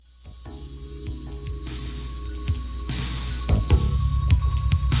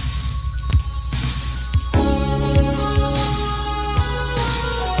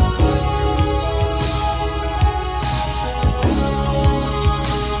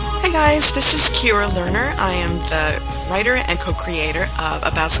guys, this is Kira Lerner. I am the writer and co-creator of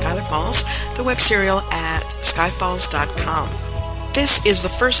About Skylar Falls, the web serial at skyfalls.com. This is the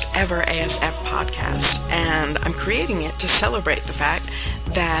first ever ASF podcast, and I'm creating it to celebrate the fact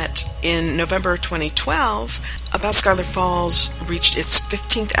that in November 2012, About Skylar Falls reached its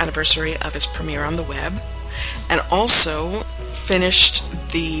 15th anniversary of its premiere on the web, and also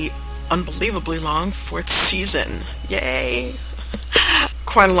finished the unbelievably long 4th season. Yay!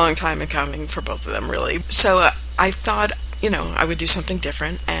 Quite a long time in coming for both of them, really. So I thought, I would do something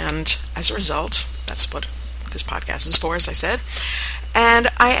different, and as a result, that's what this podcast is for, as I said. And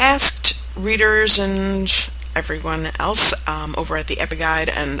I asked readers and everyone else over at the Epiguide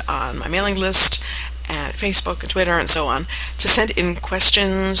and on my mailing list, and Facebook and Twitter and so on, to send in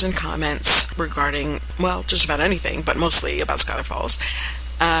questions and comments regarding, just about anything, but mostly about Skylar Falls.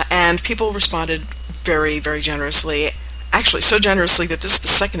 And people responded very, very generously. Actually, so generously that this is the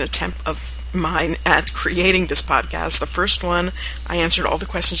second attempt of mine at creating this podcast. The first one, I answered all the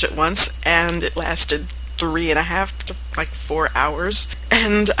questions at once, and it lasted 3.5 to 4 hours.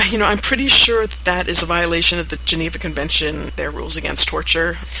 And, I'm pretty sure that is a violation of the Geneva Convention, their rules against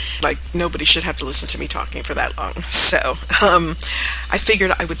torture. Nobody should have to listen to me talking for that long. So, I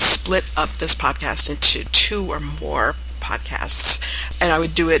figured I would split up this podcast into 2 or more podcasts, and I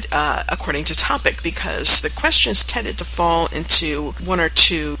would do it according to topic, because the questions tended to fall into 1 or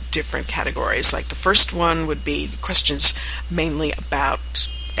 2 different categories. Like the first one would be questions mainly about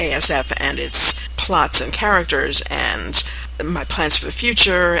ASF and its plots and characters and my plans for the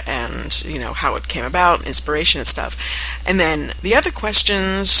future and, how it came about, inspiration and stuff. And then the other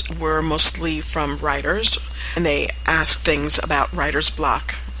questions were mostly from writers, and they asked things about writer's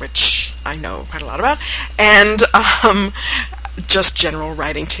block, which I know quite a lot about, and just general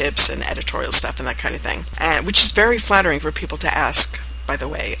writing tips and editorial stuff and that kind of thing, which is very flattering for people to ask, by the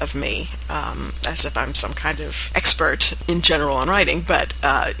way, of me, as if I'm some kind of expert in general on writing, but,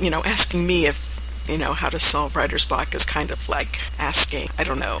 asking me if, how to solve writer's block is kind of like asking,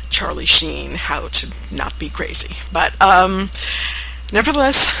 Charlie Sheen how to not be crazy. But,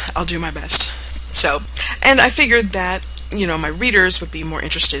 nevertheless, I'll do my best. So, and I figured that, my readers would be more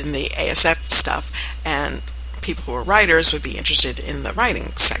interested in the ASF stuff, and people who are writers would be interested in the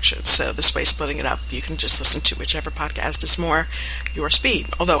writing section. So this way, splitting it up, you can just listen to whichever podcast is more your speed.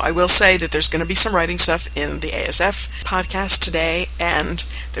 Although I will say that there's going to be some writing stuff in the ASF podcast today, and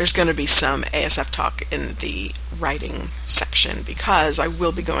there's going to be some ASF talk in the writing section, because I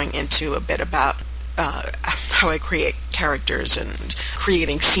will be going into a bit about how I create characters and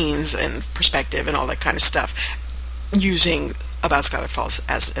creating scenes and perspective and all that kind of stuff, using About Skylar Falls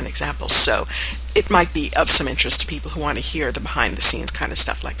as an example. So it might be of some interest to people who want to hear the behind-the-scenes kind of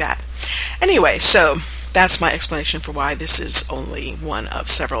stuff like that. Anyway, so that's my explanation for why this is only one of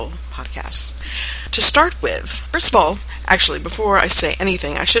several podcasts. To start with, first of all, actually, before I say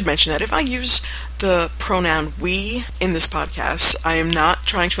anything, I should mention that if I use the pronoun we in this podcast, I am not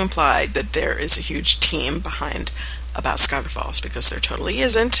trying to imply that there is a huge team behind About Skylar Falls, because there totally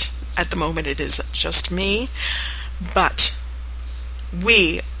isn't. At the moment, it is just me. But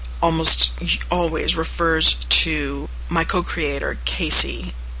we almost always refers to my co-creator,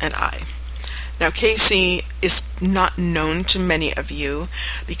 Casey, and I. Now, Casey is not known to many of you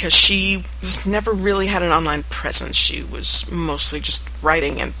because she was never really had an online presence. She was mostly just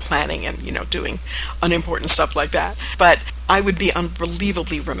writing and planning and, doing unimportant stuff like that. But I would be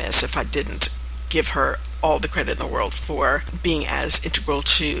unbelievably remiss if I didn't give her all the credit in the world for being as integral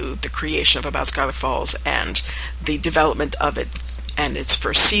to the creation of About Skylar Falls and the development of it and its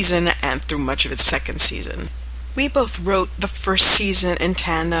first season and through much of its second season. We both wrote the first season in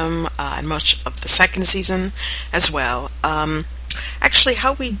tandem and much of the second season as well. Actually,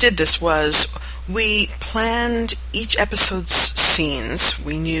 how we did this was we planned each episode's scenes.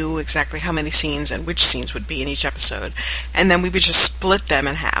 We knew exactly how many scenes and which scenes would be in each episode, and then we would just split them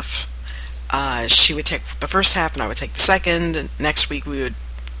in half. She would take the first half and I would take the second, and next week we would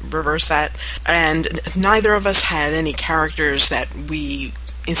reverse that. And neither of us had any characters that we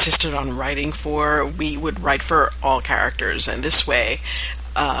insisted on writing for. We would write for all characters, and this way,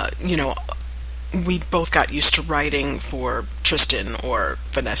 we both got used to writing for Tristan or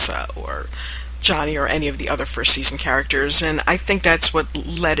Vanessa or Johnny or any of the other first season characters, and I think that's what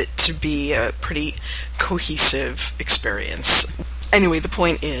led it to be a pretty cohesive experience. Anyway, the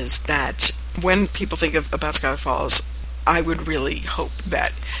point is that when people think of About Skylar Falls, I would really hope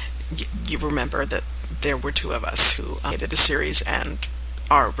that you remember that there were 2 of us who created the series and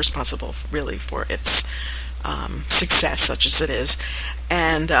are responsible really for its success, such as it is.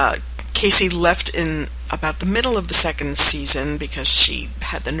 And Casey left in about the middle of the second season because she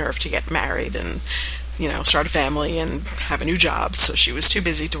had the nerve to get married and, start a family and have a new job, so she was too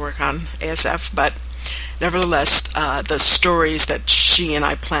busy to work on ASF, but nevertheless, the stories that she and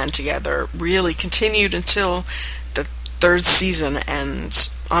I planned together really continued until the third season, and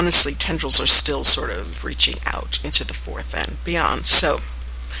honestly, tendrils are still sort of reaching out into the fourth and beyond, so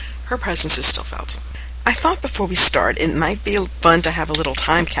her presence is still felt. I thought before we start, it might be fun to have a little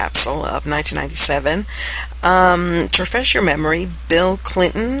time capsule of 1997. To refresh your memory, Bill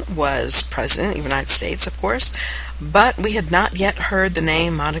Clinton was president of the United States, of course, but we had not yet heard the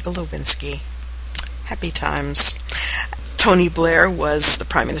name Monica Lewinsky. Happy times. Tony Blair was the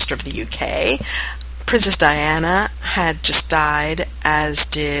Prime Minister of the UK. Princess Diana had just died, as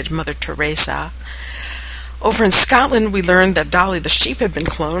did Mother Teresa. Over in Scotland, we learned that Dolly the sheep had been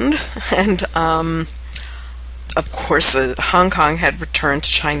cloned, and of course, Hong Kong had returned to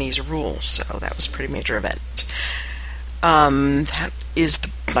Chinese rule, so that was a pretty major event. That is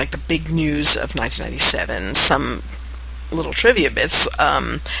the big news of 1997. Some little trivia bits.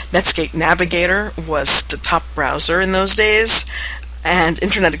 Netscape Navigator was the top browser in those days, and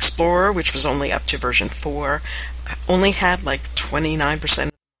Internet Explorer, which was only up to version 4, only had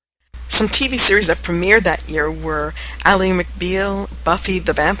 29%. Some TV series that premiered that year were Ally McBeal, Buffy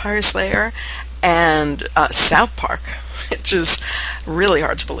the Vampire Slayer, and South Park, which is really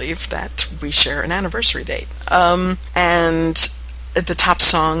hard to believe that we share an anniversary date. And the top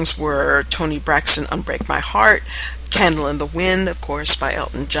songs were Toni Braxton, Unbreak My Heart, Candle in the Wind, of course, by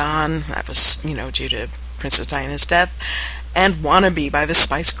Elton John. That was, due to Princess Diana's death. And Wannabe by the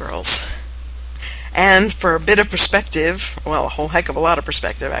Spice Girls. And for a bit of perspective, well, a whole heck of a lot of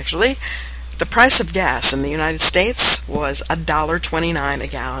perspective, actually, the price of gas in the United States was $1.29 a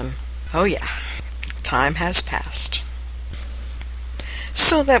gallon. Oh yeah, time has passed.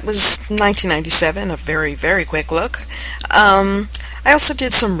 So that was 1997, a very, very quick look. I also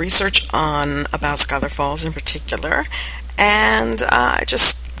did some research about Scholar Falls in particular, and I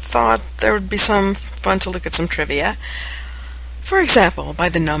just thought there would be some fun to look at some trivia. For example, by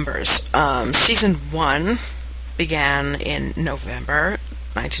the numbers, Season 1 began in November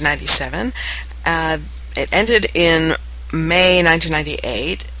 1997. It ended in May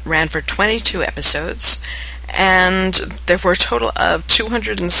 1998, ran for 22 episodes, and there were a total of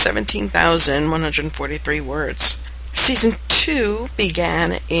 217,143 words. Season 2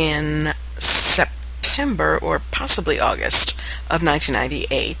 began in September or possibly August of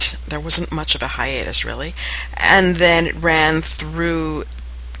 1998. There wasn't much of a hiatus, really. And then it ran through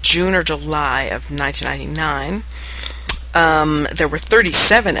June or July of 1999. There were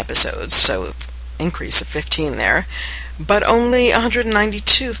 37 episodes, so increase of 15 there, but only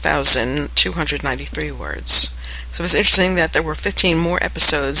 192,293 words. So it's interesting that there were 15 more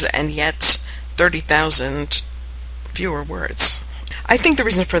episodes and yet 30,000 fewer words. I think the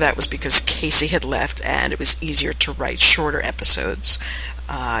reason for that was because Casey had left and it was easier to write shorter episodes,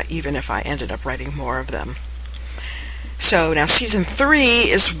 even if I ended up writing more of them. So now Season 3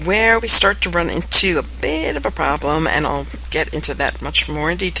 is where we start to run into a bit of a problem, and I'll get into that much more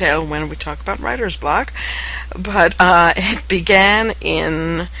in detail when we talk about writer's block. But it began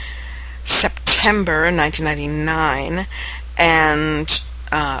in September 1999 and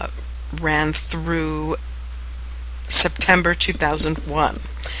ran through September 2001.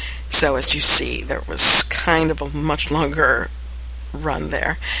 So as you see, there was kind of a much longer run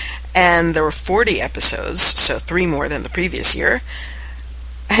there. And there were 40 episodes, so 3 more than the previous year.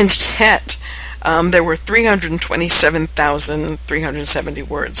 And yet, there were 327,370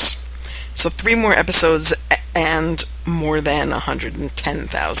 words. So 3 more episodes and more than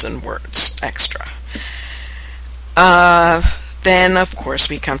 110,000 words extra. Then, of course,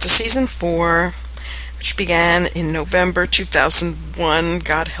 we come to Season 4, which began in November 2001,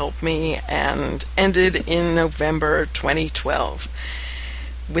 God help me, and ended in November 2012.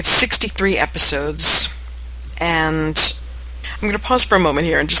 With 63 episodes. And I'm going to pause for a moment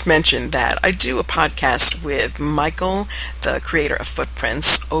here and just mention that I do a podcast with Michael, the creator of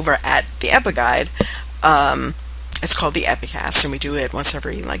Footprints, over at the Epic-Guide. It's called the Epicast, and we do it once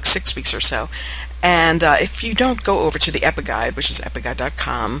every 6 weeks or so. And if you don't go over to the Epic-Guide, which is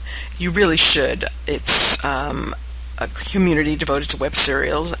epicguide.com, you really should. It's a community devoted to web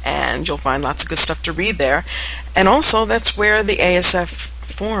serials, and you'll find lots of good stuff to read there. And also, that's where the ASF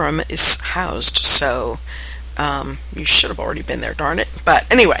forum is housed, so you should have already been there, darn it. But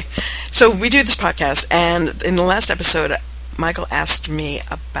anyway, so we do this podcast, and in the last episode, Michael asked me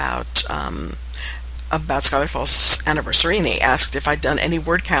about Scholar Falls' anniversary, and he asked if I'd done any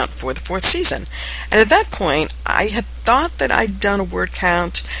word count for the 4th season. And at that point, I had thought that I'd done a word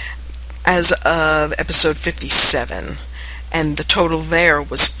count as of episode 57, and the total there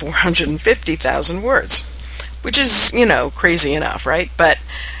was 450,000 words, which is, crazy enough, right? But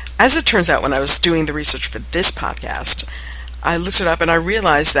as it turns out, when I was doing the research for this podcast, I looked it up and I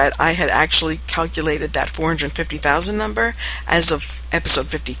realized that I had actually calculated that 450,000 number as of episode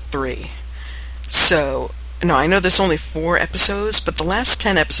 53. So, no, I know there's only 4 episodes, but the last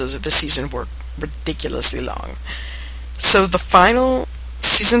 10 episodes of this season were ridiculously long. So the final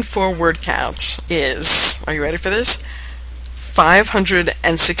season 4 word count is, are you ready for this?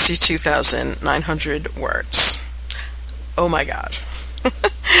 562,900 words. Oh my god.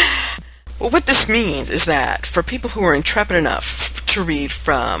 Well, what this means is that for people who are intrepid enough to read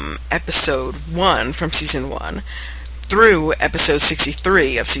from episode 1 from season 1 through episode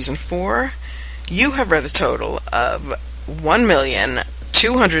 63 of season 4, you have read a total of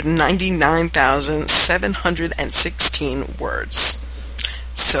 1,299,716 words.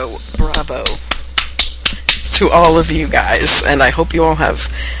 So, bravo to all of you guys, and I hope you all have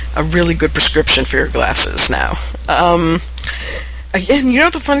a really good prescription for your glasses now. Again,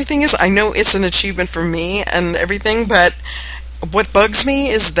 the funny thing is, I know it's an achievement for me and everything, but what bugs me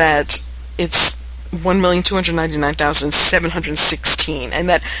is that it's 1,299,716, and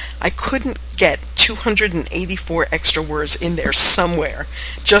that I couldn't get 284 extra words in there somewhere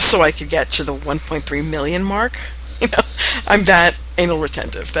just so I could get to the 1.3 million mark. I'm that anal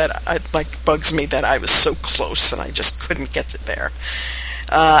retentive that it bugs me that I was so close and I just couldn't get it there.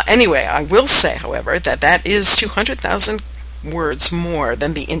 Anyway, I will say, however, that is 200,000 words more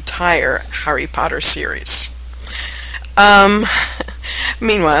than the entire Harry Potter series.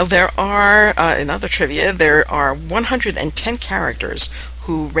 Meanwhile, there are, in other trivia, there are 110 characters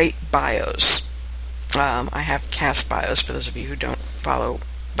who rate bios. I have cast bios for those of you who don't follow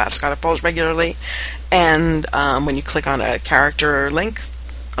About Skylar Falls regularly, and when you click on a character link,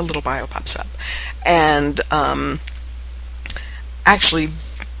 a little bio pops up. And actually,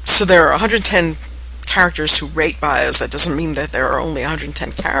 so there are 110 characters who rate bios. That doesn't mean that there are only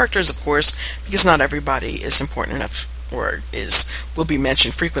 110 characters, of course, because not everybody is important enough or will be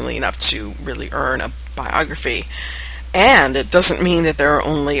mentioned frequently enough to really earn a biography. And it doesn't mean that there are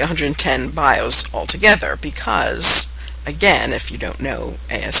only 110 bios altogether, because, again, if you don't know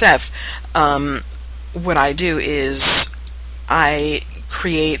ASF, what I do is I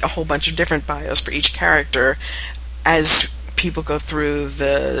create a whole bunch of different bios for each character. As people go through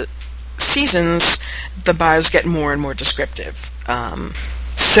the seasons, the bios get more and more descriptive.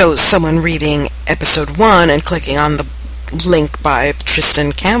 So someone reading episode 1 and clicking on the link by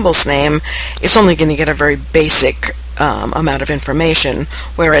Tristan Campbell's name is only going to get a very basic amount of information,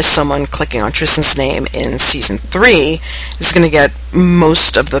 whereas someone clicking on Tristan's name in season 3 is going to get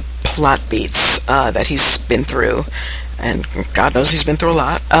most of the plot beats that he's been through, and God knows he's been through a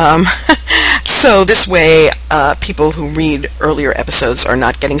lot. So this way, people who read earlier episodes are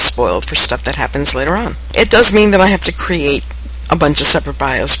not getting spoiled for stuff that happens later on. It does mean that I have to create a bunch of separate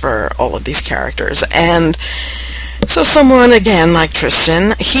bios for all of these characters, and so someone, again, like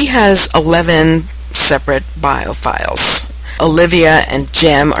Tristan, he has 11 separate bio files. Olivia and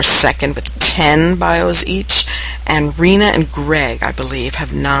Jem are second with 10 bios each, and Rena and Greg, I believe,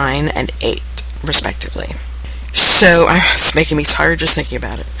 have 9 and 8, respectively. So, it's making me tired just thinking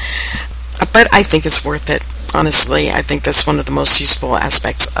about it. But I think it's worth it, honestly. I think that's one of the most useful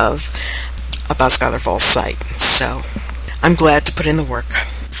aspects of About Skylar Falls' site. So, I'm glad to put in the work.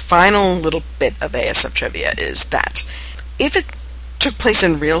 Final little bit of ASF trivia is that if it took place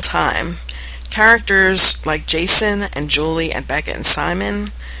in real time, characters like Jason and Julie and Becca and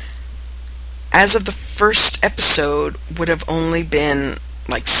Simon, as of the first episode, would have only been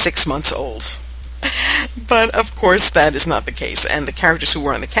 6 months old. But of course that is not the case, and the characters who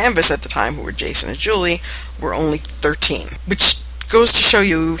were on the canvas at the time, who were Jason and Julie, were only 13, which goes to show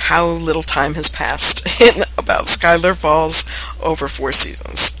you how little time has passed in About Skylar Falls over 4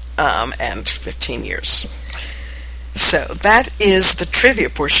 seasons and 15 years. So that is the trivia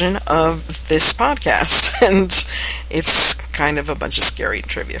portion of this podcast, and it's kind of a bunch of scary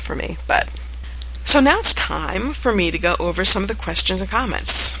trivia for me. But so now it's time for me to go over some of the questions and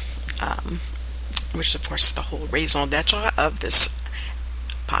comments, which of course is the whole raison d'etre of this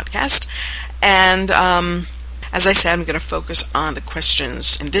podcast. And as I said, I'm going to focus on the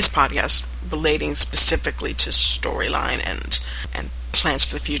questions in this podcast relating specifically to storyline and plans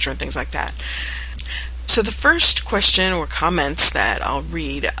for the future and things like that. So the first question or comments that I'll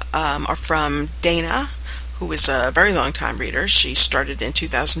read are from Dana, who is a very long time reader. She started in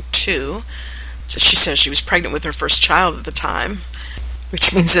 2002. She says she was pregnant with her first child at the time,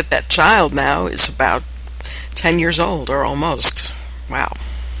 which means that child now is about 10 years old, or almost. Wow.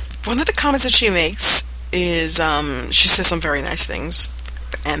 one of the comments that she makes is, she says some very nice things,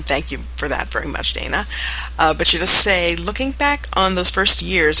 and thank you for that very much, Dana. But she does say, looking back on those first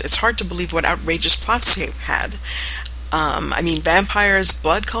years, it's hard to believe what outrageous plots they had. I mean, vampires,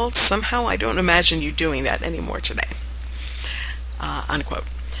 blood cults, somehow I don't imagine you doing that anymore today. Unquote.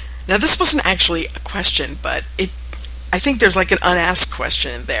 Now, this wasn't actually a question, but I think there's like an unasked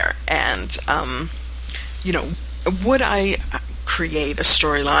question in there. And, would I create a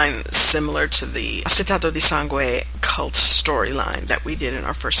storyline similar to the Acetato di Sangue cult storyline that we did in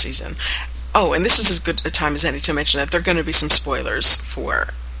our first season? Oh, and this is as good a time as any to mention that there are going to be some spoilers for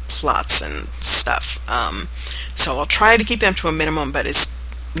plots and stuff. So I'll try to keep them to a minimum, but it's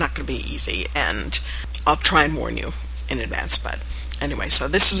not going to be easy, and I'll try and warn you in advance. But anyway, so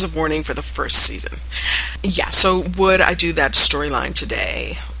this is a warning for the first season. Yeah, so would I do that storyline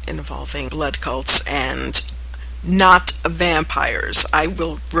today involving blood cults and not vampires? I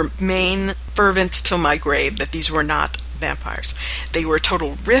will remain fervent till my grave that these were not vampires. They were a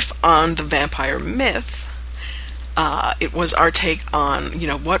total riff on the vampire myth. It was our take on,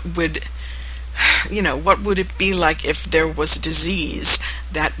 what would it be like if there was a disease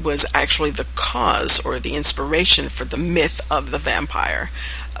that was actually the cause or the inspiration for the myth of the vampire,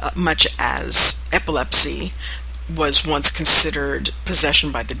 much as epilepsy was once considered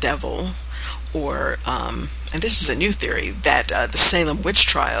possession by the devil, or, and this is a new theory, that the Salem witch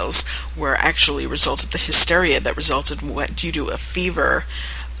trials were actually results of the hysteria that resulted due to a fever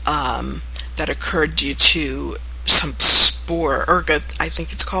that occurred due to some spore, ergot, I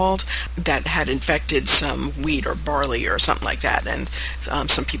think it's called, that had infected some wheat or barley or something like that, and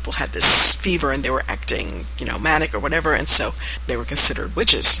some people had this fever and they were acting, manic or whatever, and so they were considered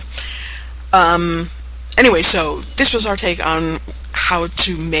witches. Anyway, so this was our take on how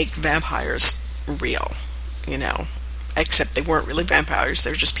to make vampires real, except they weren't really vampires. They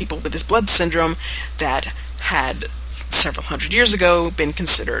were just people with this blood syndrome that had, several hundred years ago, been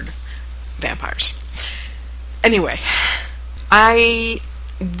considered vampires. Anyway, I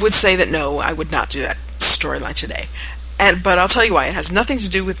would say that no, I would not do that storyline today. But I'll tell you why. It has nothing to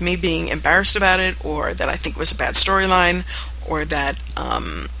do with me being embarrassed about it, or that I think it was a bad storyline, or that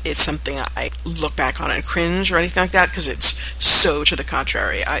it's something I look back on and cringe or anything like that, because it's so to the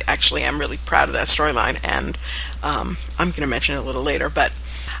contrary. I actually am really proud of that storyline, and I'm going to mention it a little later. But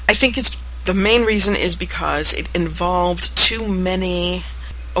I think the main reason is because it involved too many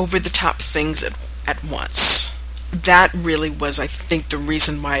over-the-top things at once. That really was, I think, the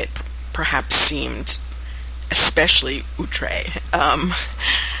reason why it perhaps seemed especially outre.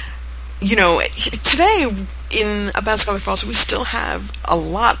 Today in About Scarlet Falls, we still have a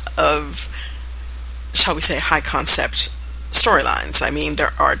lot of, shall we say, high-concept storylines. I mean,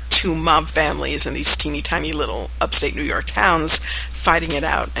 there are two mob families in these teeny tiny little upstate New York towns fighting it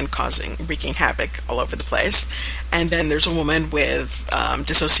out and wreaking havoc all over the place. And then there's a woman with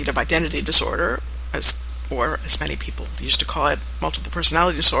dissociative identity disorder, or as many people used to call it, multiple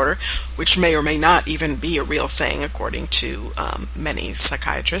personality disorder, which may or may not even be a real thing according to many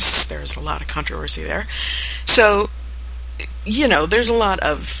psychiatrists. There's a lot of controversy there. So, there's a lot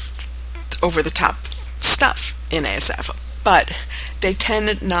of over-the-top stuff in ASF, but they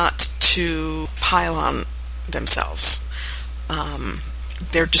tend not to pile on themselves.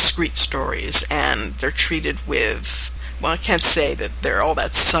 They're discrete stories, and they're treated with, well, I can't say that they're all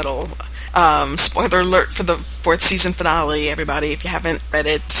that subtle. Spoiler alert for the 4th season finale, everybody. If you haven't read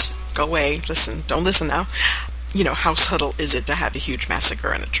it, go away. Don't listen now. How subtle is it to have a huge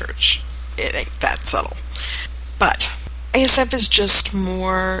massacre in a church? It ain't that subtle. But ASF is just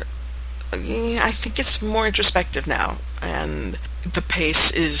more, I think it's more introspective now, and the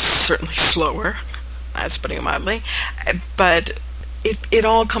pace is certainly slower. That's putting it mildly. But it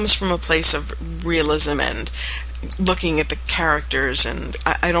all comes from a place of realism and looking at the characters, and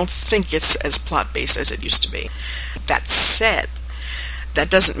I don't think it's as plot-based as it used to be. That said, that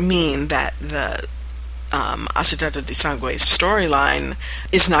doesn't mean that the Acetato di Sangue storyline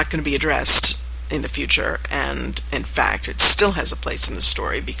is not going to be addressed in the future, and in fact it still has a place in the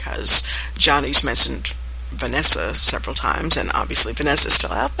story, because Johnny's mentioned Vanessa several times, and obviously Vanessa's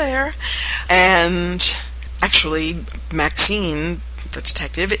still out there, and actually Maxine, the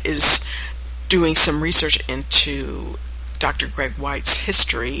detective, is doing some research into Dr. Greg White's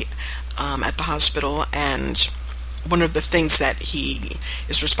history at the hospital, and one of the things that he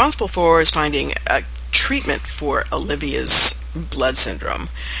is responsible for is finding a treatment for Olivia's blood syndrome,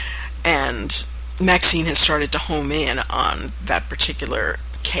 and Maxine has started to home in on that particular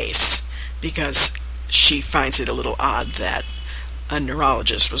case because she finds it a little odd that a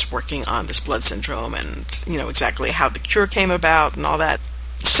neurologist was working on this blood syndrome, and exactly how the cure came about and all that.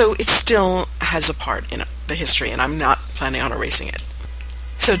 So it still has a part in the history, and I'm not planning on erasing it.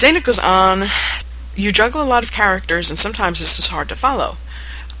 So Dana goes on, you juggle a lot of characters, and sometimes this is hard to follow.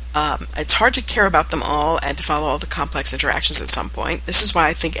 It's hard to care about them all and to follow all the complex interactions at some point. This is why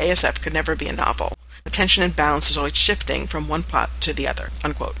I think ASF could never be a novel. The tension and balance is always shifting from one plot to the other,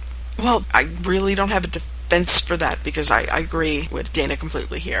 unquote. Well, I really don't have a defense for that, because I agree with Dana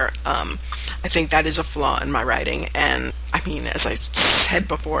completely here. I think that is a flaw in my writing, and I mean, as I said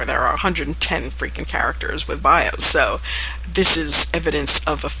before, there are 110 freaking characters with bios, so this is evidence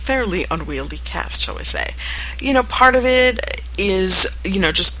of a fairly unwieldy cast, shall we say. Part of it is,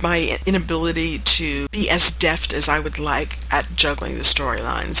 just my inability to be as deft as I would like at juggling the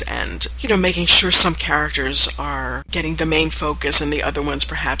storylines and, making sure some characters are getting the main focus and the other ones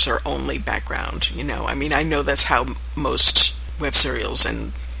perhaps are only background, I know that's how most web serials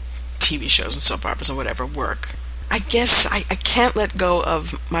and TV shows and soap operas and whatever work. I guess I can't let go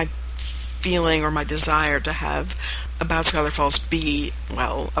of my feeling or my desire to have About Schuyler Falls be,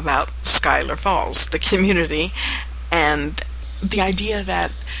 about Schuyler Falls, the community, and the idea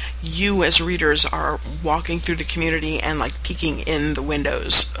that you as readers are walking through the community and peeking in the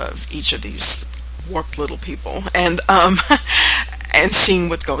windows of each of these warped little people and and seeing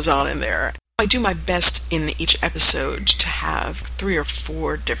what goes on in there. I do my best in each episode to have 3 or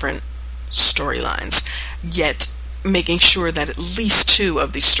 4 different storylines, yet making sure that at least 2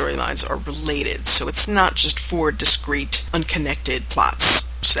 of these storylines are related, so it's not just 4 discrete, unconnected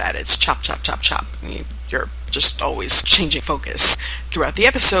plots, so that it's chop, chop, chop, chop. You're just always changing focus throughout the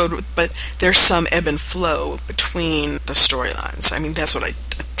episode, but there's some ebb and flow between the storylines. That's what I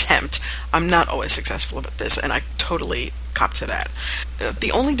attempt. I'm not always successful about this, and I totally cop to that.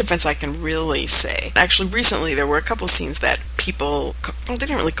 The only defense I can really say, actually recently there were a couple of scenes that people, they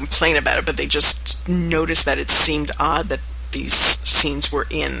didn't really complain about it, but they just noticed that it seemed odd that these scenes were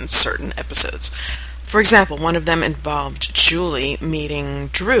in certain episodes. For example, one of them involved Julie meeting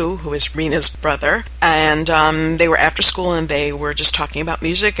Drew, who is Rena's brother, and they were after school and they were just talking about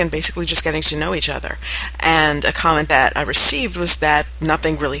music and basically just getting to know each other. And a comment that I received was that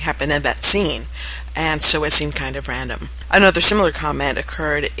nothing really happened in that scene, and so it seemed kind of random. Another similar comment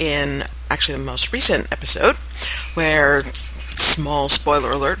occurred in actually the most recent episode, where, small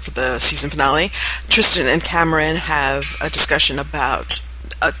spoiler alert for the season finale, Tristan and Cameron have a discussion about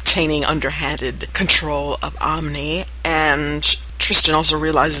attaining underhanded control of Omni, and Tristan also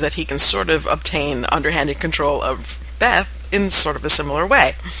realizes that he can sort of obtain underhanded control of Beth in sort of a similar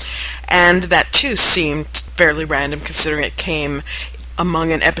way. And that too seemed fairly random, considering it came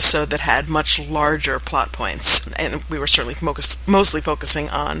among an episode that had much larger plot points, and we were certainly mostly focusing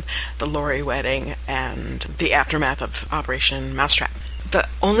on the Laurie wedding and the aftermath of Operation Mousetrap. The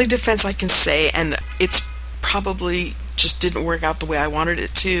only defense I can say, and it's probably just didn't work out the way I wanted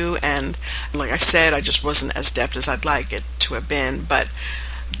it to, and like I said, I just wasn't as deft as I'd like it to have been, but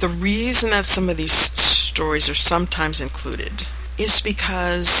the reason that some of these stories are sometimes included is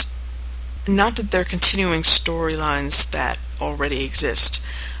because, not that they're continuing storylines that already exist,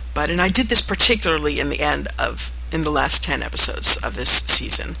 and I did this particularly in the last 10 episodes of this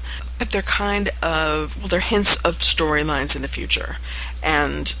season, but they're they're hints of storylines in the future,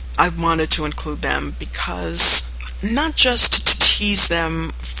 and I wanted to include them because, not just to tease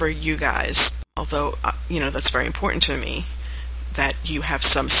them for you guys, although, that's very important to me, that you have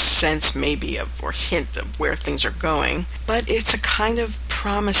some sense maybe of, or hint of where things are going, but it's a kind of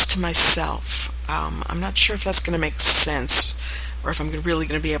promise to myself. I'm not sure if that's going to make sense, or if I'm really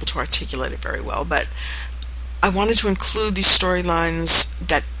going to be able to articulate it very well, but I wanted to include these storylines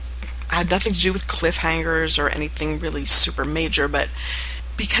that had nothing to do with cliffhangers or anything really super major, but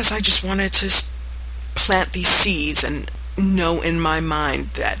because I just wanted to plant these seeds and know in my mind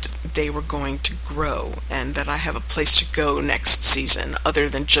that they were going to grow and that I have a place to go next season other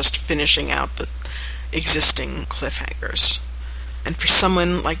than just finishing out the existing cliffhangers. And for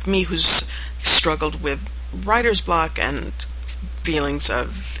someone like me who's struggled with writer's block and feelings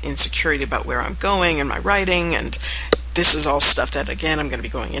of insecurity about where I'm going in my writing, and this is all stuff that, again, I'm going to be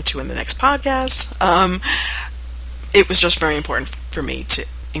going into in the next podcast, it was just very important for me to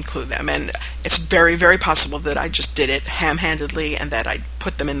include them, and it's very, very possible that I just did it ham-handedly and that I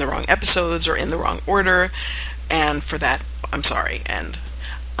put them in the wrong episodes or in the wrong order, and for that, I'm sorry, and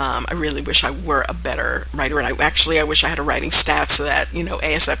I really wish I were a better writer, and I wish I had a writing staff so that,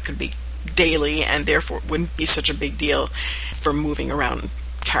 ASF could be daily and therefore it wouldn't be such a big deal for moving around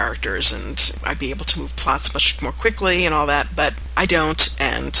characters, and I'd be able to move plots much more quickly and all that, but I don't,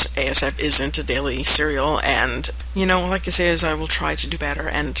 and ASF isn't a daily serial, and, like I say, is I will try to do better,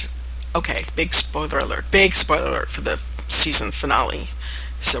 and, okay, big spoiler alert for the season finale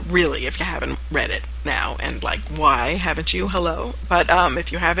So really, if you haven't read it now, and like, why haven't you? Hello? But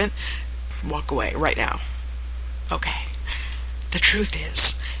if you haven't, walk away right now. Okay. The truth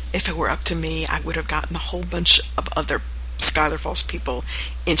is, if it were up to me, I would have gotten a whole bunch of other Skylar Falls people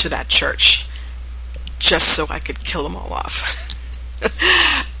into that church just so I could kill them all off.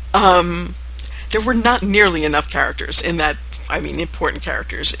 There were not nearly enough characters in that, important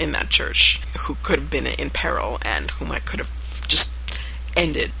characters in that church who could have been in peril and whom I could have just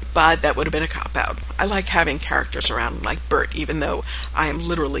ended, but that would have been a cop-out. I like having characters around like Bert, even though I am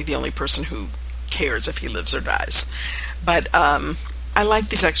literally the only person who cares if he lives or dies. But I like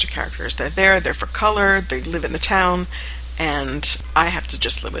these extra characters. They're for color, they live in the town, and I have to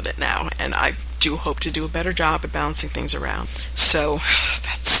just live with it now, and I do hope to do a better job at balancing things around. So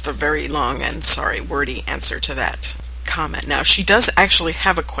that's the very long and wordy answer to that comment. Now, she does actually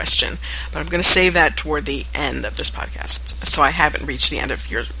have a question, but I'm going to save that toward the end of this podcast. So I haven't reached the end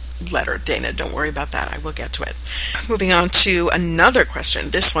of your letter, Dana. Don't worry about that. I will get to it. Moving on to another question.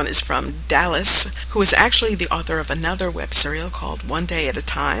 This one is from Dallas, who is actually the author of another web serial called One Day at a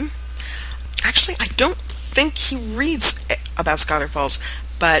Time. Actually, I don't think he reads about Skylar Falls,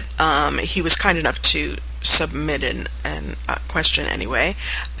 but he was kind enough to submit a question anyway,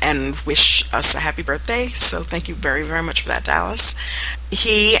 and wish us a happy birthday, so thank you very, very much for that, Dallas.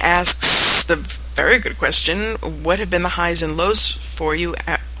 He asks the very good question, what have been the highs and lows for you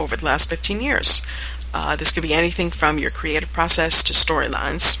over the last 15 years? This could be anything from your creative process to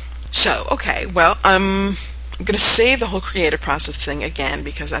storylines. So, okay, well, I'm going to save the whole creative process thing again,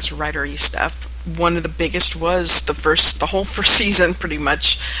 because that's writery stuff. One of the biggest was the whole first season, pretty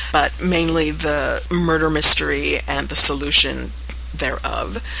much, but mainly the murder mystery and the solution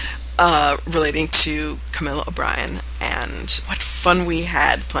thereof, relating to Camilla O'Brien, and what fun we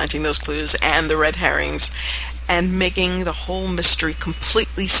had planting those clues and the red herrings, and making the whole mystery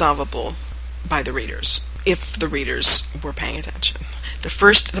completely solvable by the readers, if the readers were paying attention.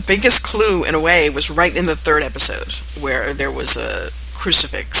 The biggest clue, in a way, was right in the third episode, where there was a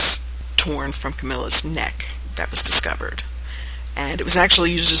crucifix torn from Camilla's neck that was discovered. And it was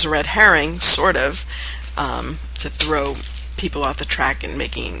actually used as a red herring, sort of, to throw people off the track and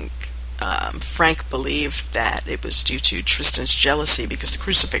making Frank believe that it was due to Tristan's jealousy because the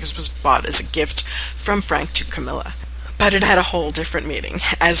crucifix was bought as a gift from Frank to Camilla. But it had a whole different meaning,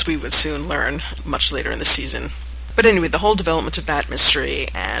 as we would soon learn much later in the season. But anyway, the whole development of that mystery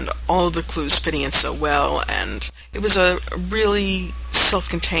and all of the clues fitting in so well, and it was a really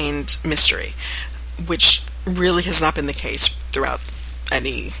self-contained mystery, which really has not been the case throughout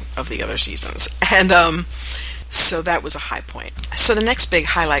any of the other seasons. And so that was a high point. So the next big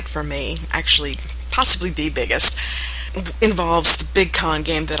highlight for me, actually possibly the biggest, involves the big con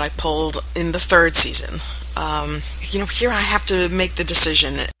game that I pulled in the third season. Here I have to make the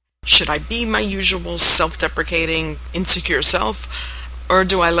decision. Should I be my usual self-deprecating, insecure self, or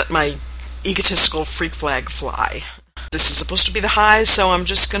do I let my egotistical freak flag fly? This is supposed to be the high, so I'm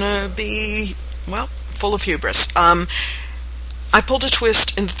just gonna be, full of hubris. I pulled a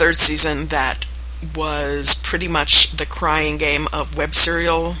twist in the third season that was pretty much the crying game of web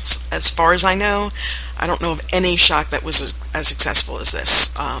serials, as far as I know. I don't know of any shock that was as successful as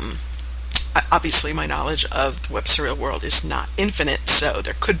this. Obviously, my knowledge of the web serial world is not infinite, so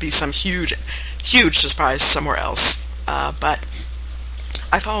there could be some huge surprise somewhere else. But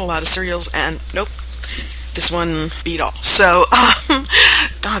I follow a lot of serials, and nope, this one beat all. So,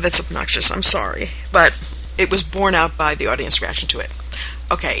 that's obnoxious, I'm sorry. But it was borne out by the audience reaction to it.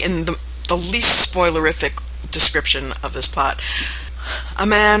 Okay, in the least spoilerific description of this plot, a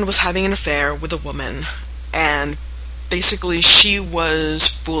man was having an affair with a woman, and basically, she was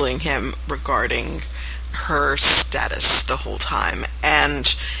fooling him regarding her status the whole time. And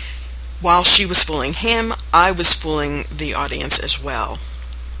while she was fooling him, I was fooling the audience as well.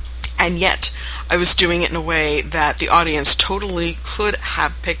 And yet, I was doing it in a way that the audience totally could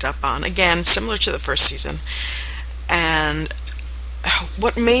have picked up on. Again, similar to the first season. And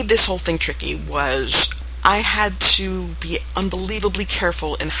what made this whole thing tricky was I had to be unbelievably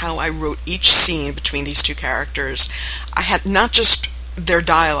careful in how I wrote each scene between these two characters. I had not just their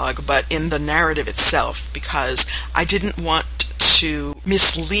dialogue, but in the narrative itself, because I didn't want to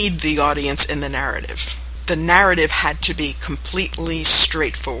mislead the audience in the narrative. The narrative had to be completely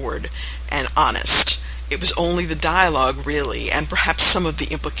straightforward and honest. It was only the dialogue, really, and perhaps some of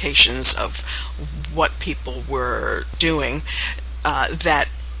the implications of what people were doing that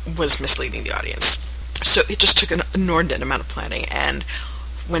was misleading the audience. So it just took an inordinate amount of planning, and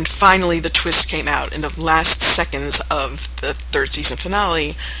when finally the twist came out in the last seconds of the third season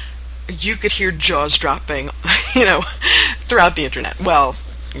finale, you could hear jaws dropping, throughout the internet. Well,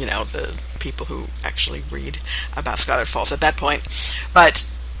 the people who actually read about Skylar Falls at that point. But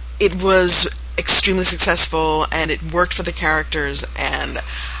it was extremely successful, and it worked for the characters, and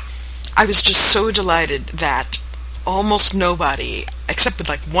I was just so delighted that almost nobody, except with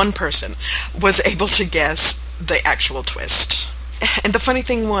like one person, was able to guess the actual twist. And the funny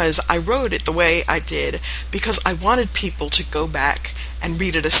thing was, I wrote it the way I did because I wanted people to go back and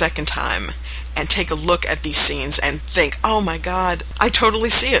read it a second time and take a look at these scenes and think, oh my god, I totally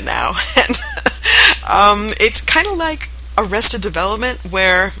see it now. And it's kind of like Arrested Development,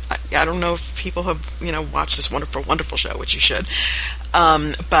 where I don't know if people have watched this wonderful, wonderful show, which you should.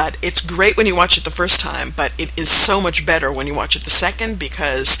 But it's great when you watch it the first time, but it is so much better when you watch it the second,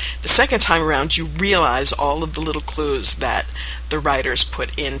 because the second time around you realize all of the little clues that the writers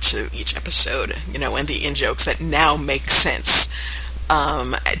put into each episode, and the in-jokes that now make sense.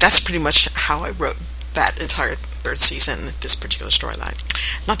 That's pretty much how I wrote that entire third season, this particular storyline.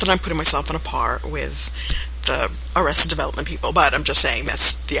 Not that I'm putting myself on a par with the Arrested Development people, but I'm just saying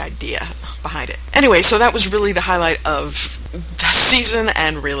that's the idea behind it. Anyway, so that was really the highlight of the season,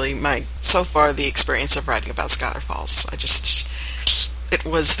 and really so far the experience of writing about Skylar Falls. It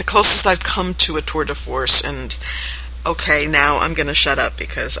was the closest I've come to a tour de force, and okay, now I'm going to shut up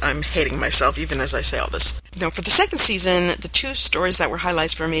because I'm hating myself even as I say all this. For the second season, the two stories that were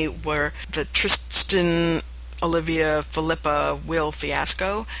highlights for me were the Tristan, Olivia, Philippa, Will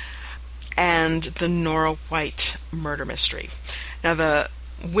fiasco, and the Nora White murder mystery. Now, the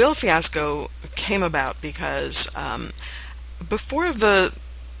Will fiasco came about because before About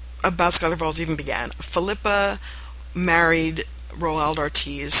Skylar Falls even began, Philippa married Roald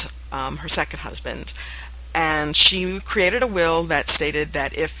Ortiz, her second husband, and she created a will that stated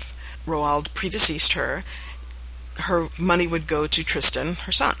that if Roald predeceased her, her money would go to Tristan,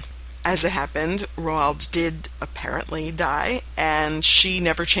 her son. As it happened, Roald did apparently die, and she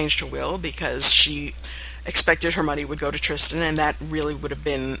never changed her will because she expected her money would go to Tristan, and that really would have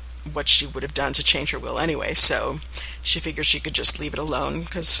been what she would have done to change her will anyway, so she figured she could just leave it alone,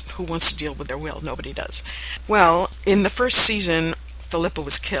 because who wants to deal with their will? Nobody does. Well, in the first season, Philippa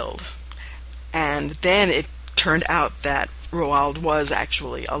was killed, and then it turned out that Roald was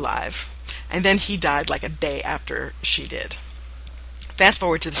actually alive, and then he died like a day after she did. Fast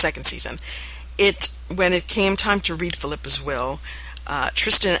forward to the second season. When it came time to read Philippa's will,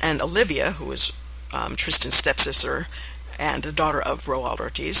 Tristan and Olivia, who was Tristan's stepsister and the daughter of Roald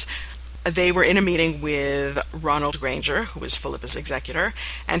Ortiz, they were in a meeting with Ronald Granger, who was Philippa's executor,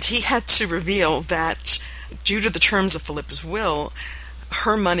 and he had to reveal that due to the terms of Philippa's will,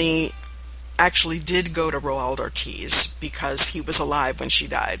 her money actually did go to Roald Ortiz because he was alive when she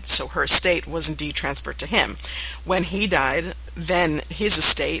died, so her estate was indeed transferred to him. When he died, then his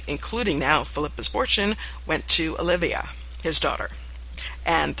estate, including now Philippa's fortune, went to Olivia, his daughter,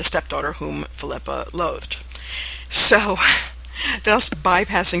 and the stepdaughter whom Philippa loathed. So, thus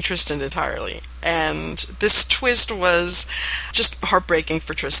bypassing Tristan entirely. And this twist was just heartbreaking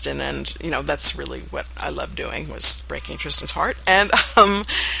for Tristan, and, that's really what I love doing, was breaking Tristan's heart. And,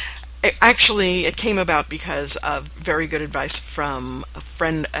 it came about because of very good advice from a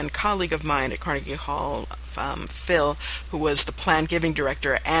friend and colleague of mine at Carnegie Hall, Phil, who was the plan giving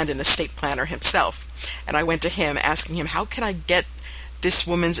director and an estate planner himself. And I went to him asking him, how can I get this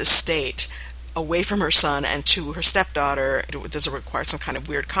woman's estate away from her son and to her stepdaughter? Does it require some kind of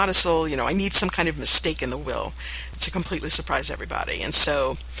weird codicil? I need some kind of mistake in the will to completely surprise everybody. And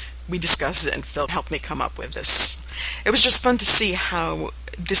so we discussed it, and Phil helped me come up with this. It was just fun to see how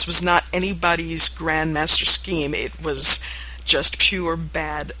this was not anybody's grandmaster scheme. It was just pure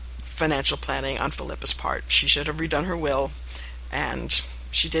bad financial planning on Philippa's part. She should have redone her will, and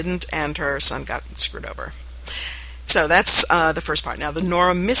she didn't, and her son got screwed over. So that's the first part. Now, the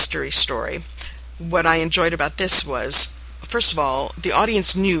Nora mystery story. What I enjoyed about this was, first of all, the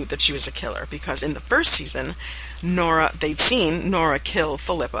audience knew that she was a killer, because in the first season, they'd seen Nora kill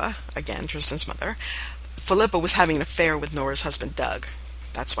Philippa, again, Tristan's mother. Philippa was having an affair with Nora's husband, Doug.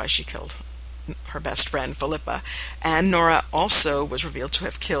 That's why she killed her best friend, Philippa. And Nora also was revealed to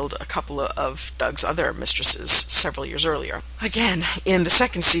have killed a couple of Doug's other mistresses several years earlier. Again, in the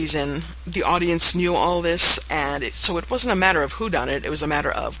second season, the audience knew all this, and so it wasn't a matter of whodunit, it was a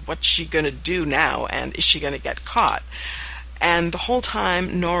matter of what's she going to do now, and is she going to get caught? And the whole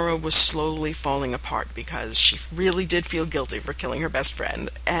time, Nora was slowly falling apart because she really did feel guilty for killing her best friend.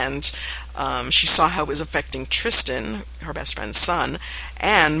 And she saw how it was affecting Tristan, her best friend's son.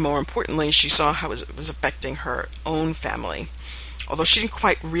 And more importantly, she saw how it was affecting her own family. Although she didn't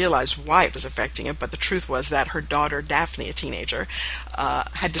quite realize why it was affecting it, but the truth was that her daughter, Daphne, a teenager,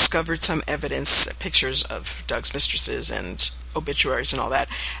 had discovered some evidence, pictures of Doug's mistresses, and obituaries and all that,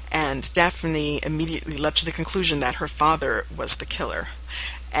 and Daphne immediately leapt to the conclusion that her father was the killer.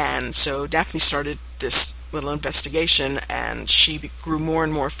 And so Daphne started this little investigation, and she grew more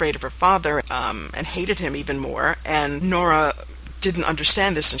and more afraid of her father, and hated him even more. And Nora didn't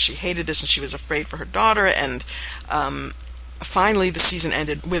understand this, and she hated this, and she was afraid for her daughter. And finally, the season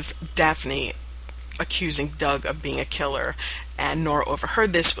ended with Daphne accusing Doug of being a killer. And Nora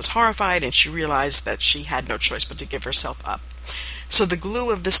overheard this, was horrified, and she realized that she had no choice but to give herself up. So the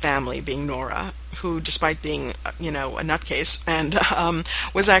glue of this family being Nora, who, despite being, a nutcase, and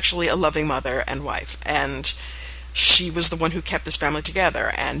was actually a loving mother and wife, and she was the one who kept this family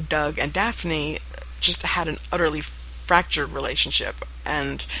together. And Doug and Daphne just had an utterly fractured relationship,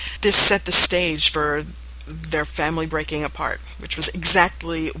 and this set the stage for their family breaking apart, which was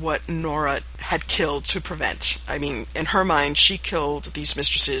exactly what Nora had killed to prevent. I mean, in her mind, she killed these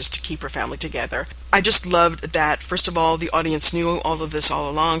mistresses to keep her family together. I just loved that, first of all, the audience knew all of this all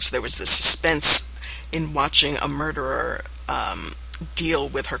along, so there was this suspense in watching a murderer deal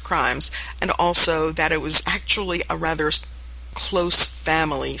with her crimes, and also that it was actually a rather close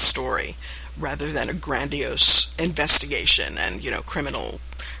family story, rather than a grandiose investigation and, criminal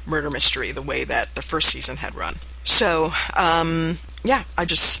murder mystery the way that the first season had run. So, I'm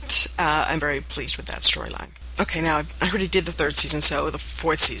very pleased with that storyline. Okay, now I already did the third season, so the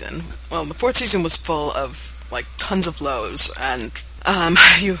fourth season. Well, the fourth season was full of, tons of lows, and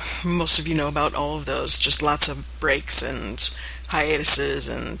most of you know about all of those, just lots of breaks and hiatuses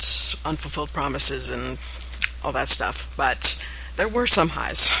and unfulfilled promises and all that stuff, but there were some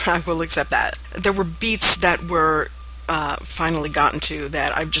highs. I will accept that. There were beats that were finally gotten to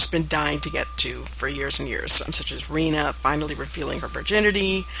that I've just been dying to get to for years and years, such as Rena finally revealing her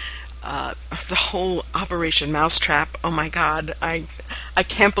virginity, the whole Operation Mousetrap. Oh my God, I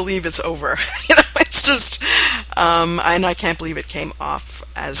can't believe it's over. It's just, and I can't believe it came off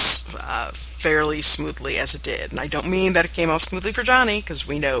as fairly smoothly as it did. And I don't mean that it came off smoothly for Johnny, because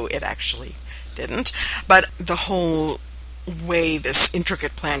we know it actually didn't, but the whole way this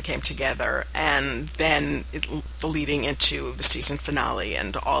intricate plan came together, and then the leading into the season finale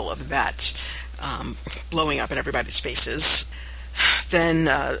and all of that blowing up in everybody's faces. Then,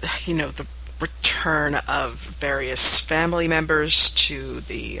 the return of various family members to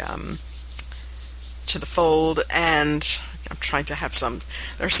the fold, and I'm trying to have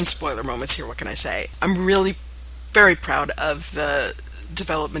there's some spoiler moments here, what can I say? I'm really very proud of the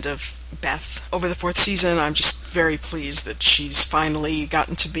development of Beth over the fourth season. I'm just very pleased that she's finally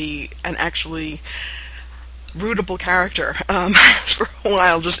gotten to be an actually rootable character. For a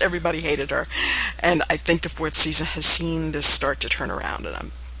while, just everybody hated her, and I think the fourth season has seen this start to turn around, and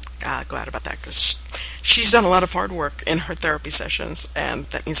I'm glad about that, because she's done a lot of hard work in her therapy sessions, and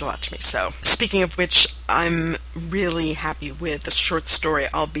that means a lot to me. So, speaking of which, I'm really happy with the short story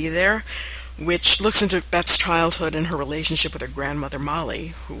I'll Be There, which looks into Beth's childhood and her relationship with her grandmother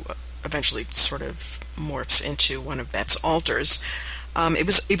Molly, who eventually sort of morphs into one of Beth's alters.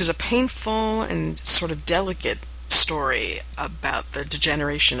 It was a painful and sort of delicate story about the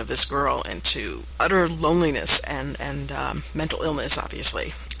degeneration of this girl into utter loneliness and mental illness,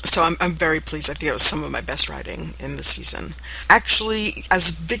 obviously. So I'm very pleased. I think it was some of my best writing in the season. Actually,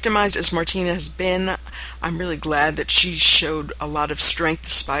 as victimized as Martina has been, I'm really glad that she showed a lot of strength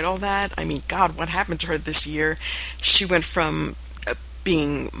despite all that. I mean, God, what happened to her this year? She went from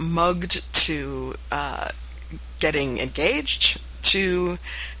being mugged to getting engaged to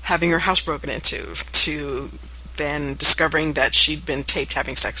having her house broken into, to then discovering that she'd been taped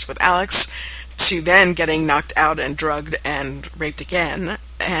having sex with Alex, to then getting knocked out and drugged and raped again,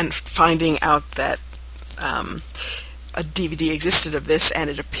 and finding out that a DVD existed of this, and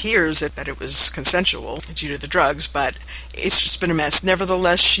it appears that it was consensual due to the drugs, but it's just been a mess.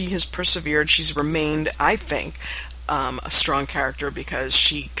 Nevertheless, she has persevered. She's remained, I think, a strong character, because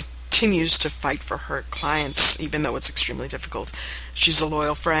she continues to fight for her clients, even though it's extremely difficult. She's a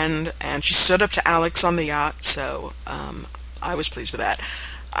loyal friend, and she stood up to Alex on the yacht, so I was pleased with that.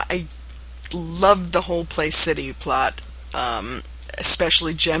 I loved the whole Play City plot,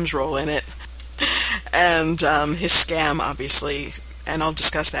 especially Jem's role in it, and his scam, obviously, and I'll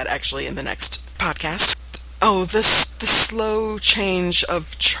discuss that actually in the next podcast. Oh, the slow change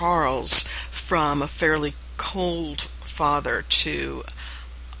of Charles from a fairly cold father to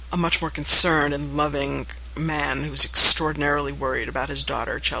a much more concerned and loving man who's extraordinarily worried about his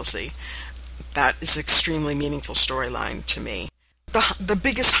daughter, Chelsea. That is an extremely meaningful storyline to me. The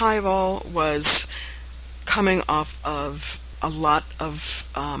biggest high of all was coming off of a lot of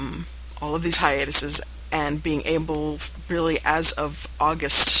all of these hiatuses and being able, really as of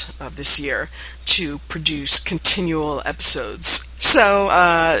August of this year, to produce continual episodes.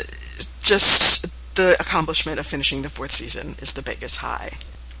 So, just the accomplishment of finishing the 4th season is the biggest high.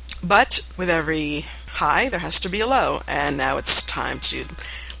 But with every high, there has to be a low, and now it's time to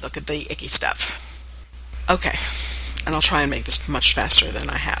look at the icky stuff. Okay, and I'll try and make this much faster than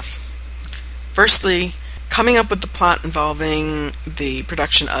I have. Firstly, coming up with the plot involving the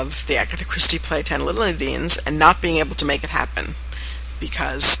production of the Agatha Christie play 10 Little Indians and not being able to make it happen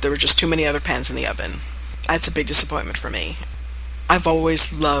because there were just too many other pans in the oven. That's a big disappointment for me. I've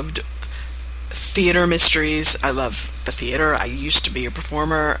always loved theater mysteries. I love the theater. I used to be a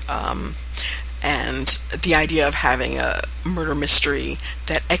performer, and the idea of having a murder mystery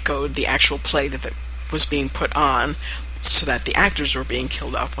that echoed the actual play that was being put on, so that the actors were being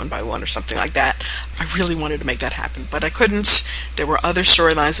killed off one by one or something like that. I really wanted to make that happen, but I couldn't. There were other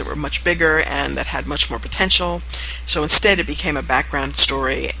storylines that were much bigger and that had much more potential. So instead it became a background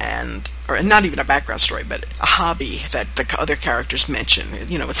story, or not even a background story, but a hobby that the other characters mention.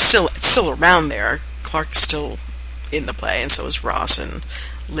 You know, it's still around there. Clark is still in the play, and so is Ross, and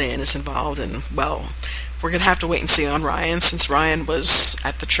Lynn is involved, and, well, we're going to have to wait and see on Ryan, since Ryan was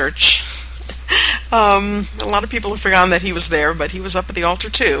at the church. A lot of people have forgotten that he was there, but he was up at the altar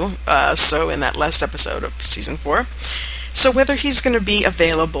too, so in that last episode of season 4. So whether he's going to be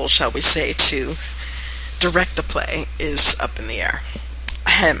available, shall we say, to direct the play is up in the air.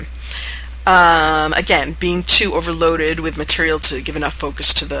 Again, being too overloaded with material to give enough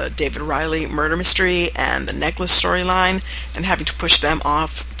focus to the David Riley murder mystery and the necklace storyline, and having to push them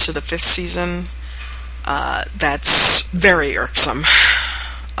off to the 5th season, that's very irksome.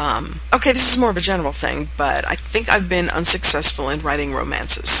 Okay, this is more of a general thing, but I think I've been unsuccessful in writing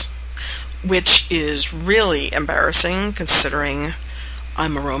romances, which is really embarrassing considering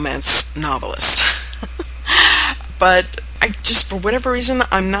I'm a romance novelist. But I just, for whatever reason,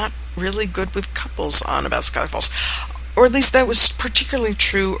 I'm not really good with couples on About Skylar Falls. Or at least that was particularly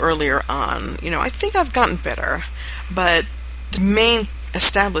true earlier on. You know, I think I've gotten better, but the main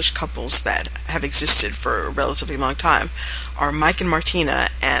established couples that have existed for a relatively long time are Mike and Martina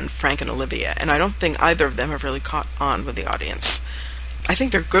and Frank and Olivia, and I don't think either of them have really caught on with the audience. I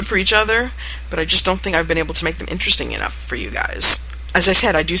think they're good for each other, but I just don't think I've been able to make them interesting enough for you guys. As I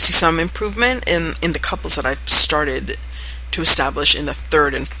said, I do see some improvement in the couples that I've started to establish in the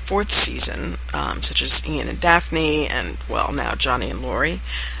 3rd and 4th season, such as Ian and Daphne, and, well, now Johnny and Laurie,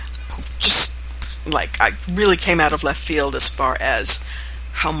 who just, I really came out of left field as far as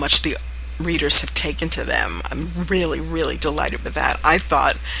how much the readers have taken to them. I'm really, really delighted with that. I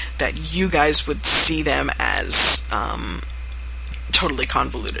thought that you guys would see them as totally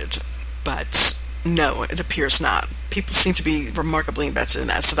convoluted, but no, it appears not. People seem to be remarkably invested in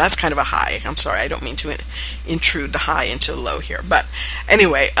that, so that's kind of a high. I'm sorry, I don't mean to intrude the high into the low here, but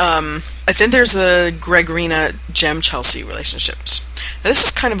anyway, I think there's the Gregorina Jem Chelsea relationships. Now, this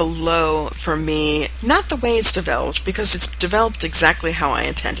is kind of a low for me, not the way it's developed, because it's developed exactly how I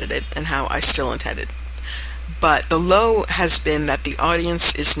intended it and how I still intend it. But the low has been that the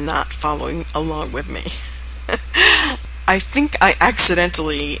audience is not following along with me. I think I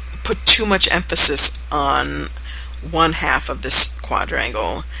accidentally put too much emphasis on one half of this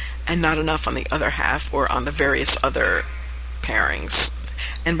quadrangle and not enough on the other half or on the various other pairings.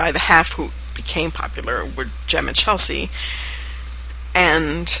 And by the half who became popular were Jem and Chelsea.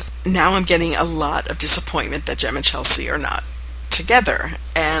 And now I'm getting a lot of disappointment that Jem and Chelsea are not together.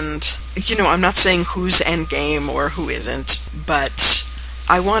 And, you know, I'm not saying who's endgame or who isn't, but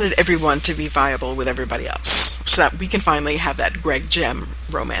I wanted everyone to be viable with everybody else so that we can finally have that Greg-Jem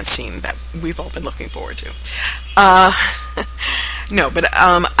romance scene that we've all been looking forward to. No, but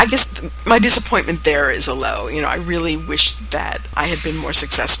I guess my disappointment there is a low. You know, I really wish that I had been more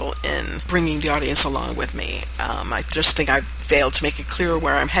successful in bringing the audience along with me. I just think I've failed to make it clear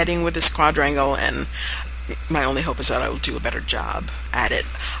where I'm heading with this quadrangle, and my only hope is that I will do a better job at it.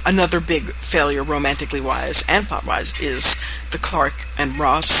 Another big failure, romantically wise and plot wise, is the Clark and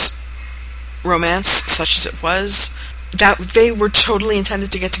Ross romance, such as it was. That they were totally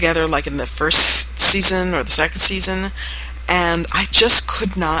intended to get together, like in the 1st season or the 2nd season, and I just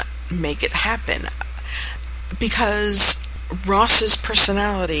could not make it happen because Ross's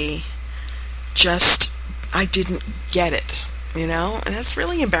personality I didn't get it, you know? And that's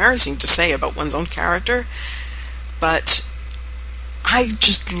really embarrassing to say about one's own character, but I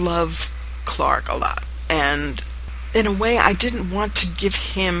just love Clark a lot, and in a way I didn't want to give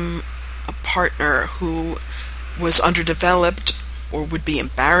him a partner who was underdeveloped or would be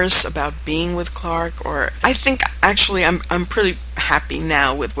embarrassed about being with Clark. Or I think actually I'm pretty happy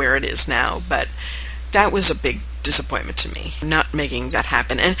now with where it is now, but that was a big disappointment to me, not making that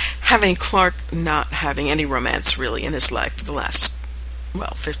happen, and having Clark not having any romance really in his life for the last,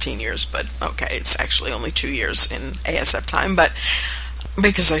 15 years, but okay, it's actually only 2 years in ASF time, but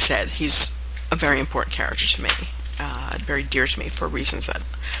because I said he's a very important character to me, very dear to me for reasons that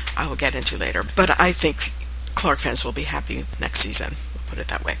I will get into later, but I think Clark fans will be happy next season, we'll put it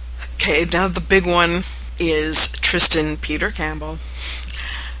that way. Okay, now the big one is Tristan Peter Campbell.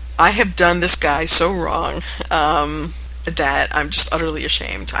 I have done this guy so wrong that I'm just utterly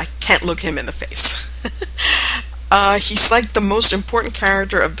ashamed. I can't look him in the face. He's like the most important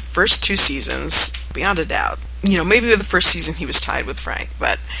character of the first 2 seasons, beyond a doubt. Maybe with the first season he was tied with Frank,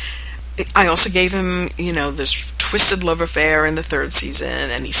 but I also gave him, this twisted love affair in the 3rd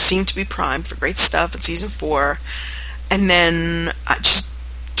season, and he seemed to be primed for great stuff in season 4, and then I just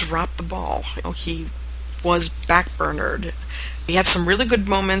dropped the ball. He was backburnered. He had some really good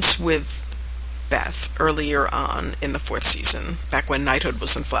moments with Beth earlier on in the 4th season, back when knighthood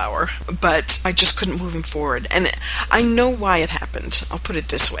was in flower, but I just couldn't move him forward, and I know why it happened. I'll put it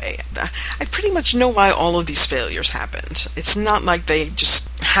this way. I pretty much know why all of these failures happened. It's not like they just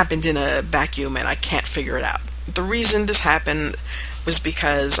happened in a vacuum and I can't figure it out. The reason this happened was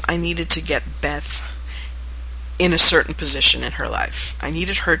because I needed to get Beth in a certain position in her life. I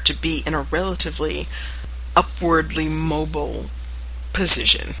needed her to be in a relatively upwardly mobile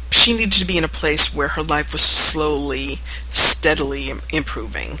position. She needed to be in a place where her life was slowly, steadily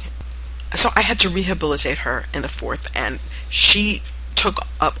improving. So I had to rehabilitate her in the 4th, and she took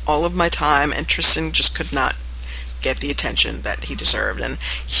up all of my time, and Tristan just could not get the attention that he deserved. And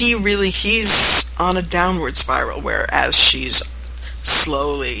he's on a downward spiral, whereas she's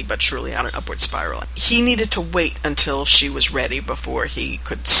slowly but surely on an upward spiral. He needed to wait until she was ready before he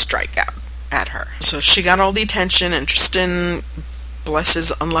could strike out at her. So she got all the attention, and Tristan, bless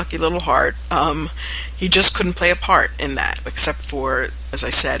his unlucky little heart, he just couldn't play a part in that, except for, as I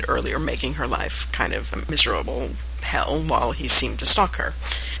said earlier, making her life kind of a miserable hell while he seemed to stalk her.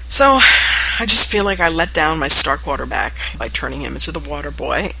 So I just feel like I let down my star quarterback by turning him into the water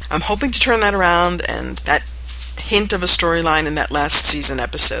boy. I'm hoping to turn that around, and that hint of a storyline in that last season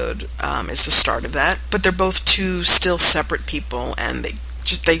episode is the start of that. But they're both 2 still separate people, and they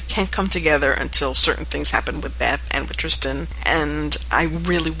can't come together until certain things happen with Beth and with Tristan, and I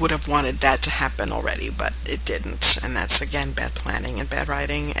really would have wanted that to happen already, but it didn't, and that's again bad planning and bad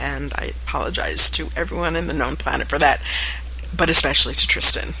writing, and I apologize to everyone in the known planet for that, but especially to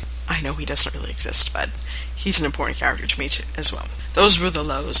Tristan. I know he doesn't really exist, but he's an important character to me too, as well. Those were the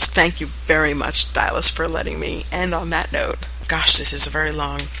lows. Thank you very much, Dylas, for letting me end on that note. Gosh, this is a very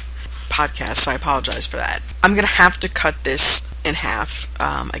long podcast, so I apologize for that. I'm going to have to cut this in half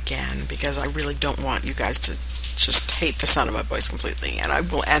again, because I really don't want you guys to just hate the sound of my voice completely, and I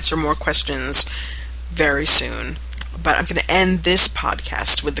will answer more questions very soon. But I'm going to end this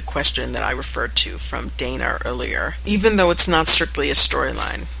podcast with the question that I referred to from Dana earlier, even though it's not strictly a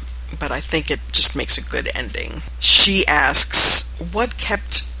storyline, but I think it just makes a good ending. She asks, what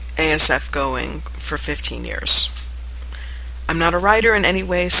kept ASF going for 15 years? I'm not a writer in any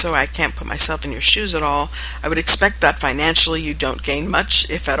way, so I can't put myself in your shoes at all. I would expect that financially you don't gain much,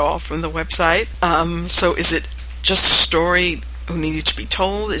 if at all, from the website. So is it just a story who needed to be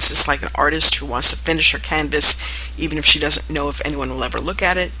told? Is this like an artist who wants to finish her canvas, even if she doesn't know if anyone will ever look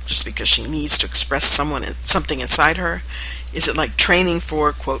at it, just because she needs to express something inside her? Is it like training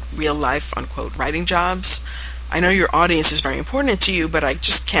for, quote, real life, unquote, writing jobs? I know your audience is very important to you, but I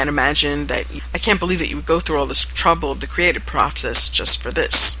just can't imagine that. I can't believe that you would go through all this trouble of the creative process just for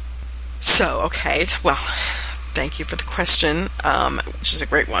this. So, okay, well, thank you for the question, which is a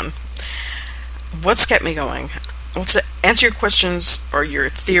great one. What's kept me going? Well, to answer your questions or your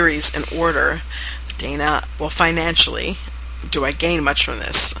theories in order, Dana, well, financially, do I gain much from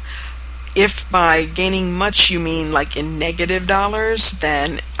this? If by gaining much you mean like in negative dollars,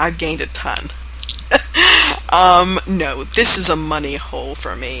 then I've gained a ton. No, this is a money hole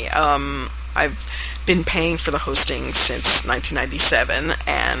for me. I've been paying for the hosting since 1997,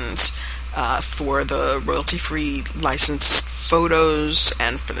 and for the royalty-free licensed photos,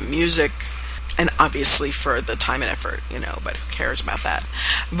 and for the music, and obviously for the time and effort, but who cares about that?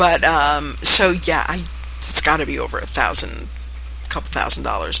 But, so yeah, it's gotta be over $1,000, couple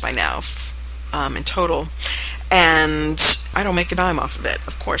 $1,000 by now, in total. And I don't make a dime off of it,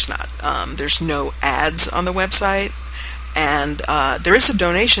 of course not. There's no ads on the website, and there is a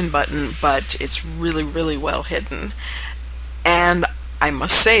donation button, but it's really, really well hidden. And I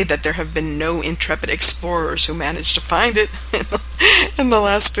must say that there have been no intrepid explorers who managed to find it in the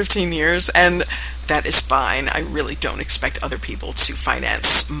last 15 years, and that is fine. I really don't expect other people to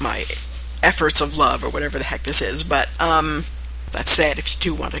finance my efforts of love or whatever the heck this is. But that said, if you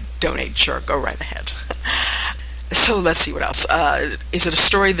do want to donate, sure, go right ahead. So let's see what else. Is it a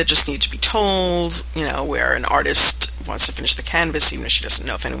story that just needs to be told, where an artist wants to finish the canvas even if she doesn't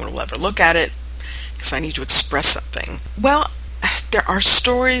know if anyone will ever look at it, because I need to express something? Well, there are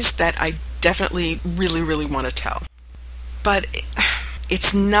stories that I definitely really, really want to tell. But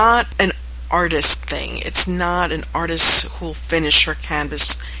it's not an artist thing. It's not an artist who will finish her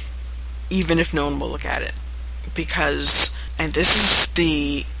canvas even if no one will look at it. Because, and this is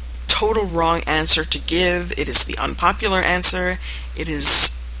the total wrong answer to give, it is the unpopular answer, it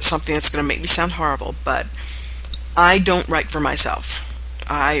is something that's going to make me sound horrible, but I don't write for myself.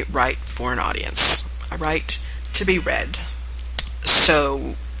 I write for an audience. I write to be read.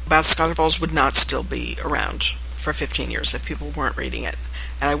 So, About Scholar Falls would not still be around for 15 years if people weren't reading it.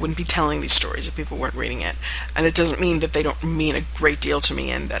 And I wouldn't be telling these stories if people weren't reading it. And it doesn't mean that they don't mean a great deal to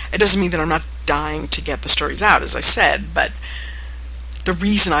me, and that it doesn't mean that I'm not dying to get the stories out, as I said, but the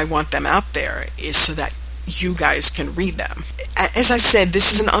reason I want them out there is so that you guys can read them. As I said,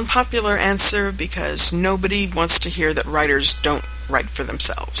 this is an unpopular answer because nobody wants to hear that writers don't write for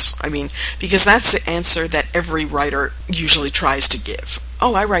themselves. I mean, because that's the answer that every writer usually tries to give.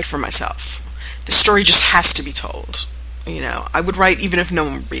 Oh, I write for myself. The story just has to be told. I would write even if no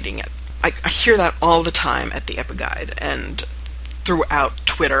one were reading it. I hear that all the time at the Epic-Guide and throughout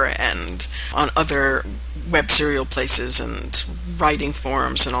Twitter and on other web serial places and writing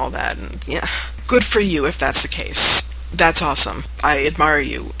forums and all that. And yeah, good for you if that's the case. That's awesome. I admire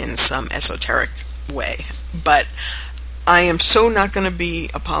you in some esoteric way. But I am so not going to be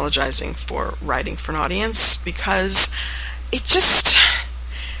apologizing for writing for an audience because it just...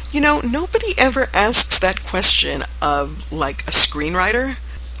 nobody ever asks that question of, like, a screenwriter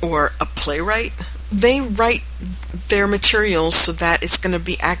or a playwright. They write their materials so that it's going to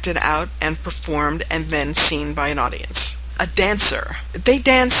be acted out and performed and then seen by an audience. A dancer, they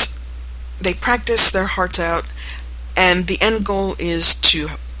dance, they practice their hearts out, and the end goal is to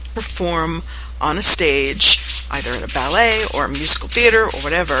perform on a stage, either in a ballet or a musical theater or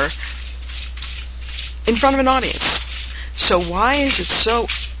whatever, in front of an audience. So why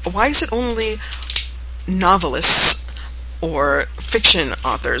is it only novelists or fiction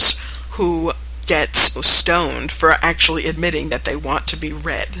authors who get stoned for actually admitting that they want to be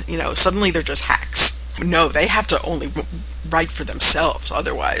read? Suddenly they're just hacks. No, they have to only write for themselves,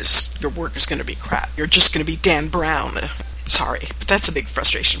 otherwise your work is going to be crap. You're just going to be Dan Brown. Sorry, but that's a big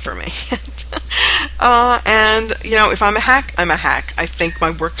frustration for me. And, if I'm a hack, I'm a hack. I think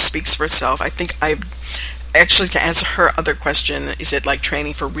my work speaks for itself. I think actually, to answer her other question, is it like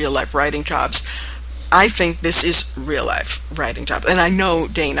training for real-life writing jobs? I think this is real-life writing jobs. And I know,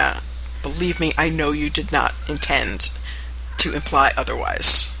 Dana, believe me, I know you did not intend to imply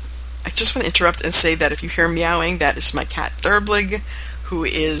otherwise. I just want to interrupt and say that if you hear meowing, that is my cat Thurblig, who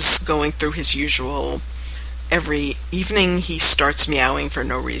is going through his usual... Every evening he starts meowing for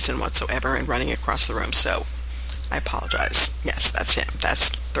no reason whatsoever and running across the room, so I apologize. Yes, that's him.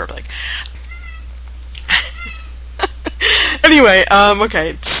 That's Thurblig. Anyway,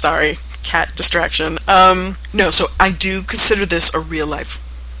 okay, sorry, cat distraction. No, so I do consider this a real-life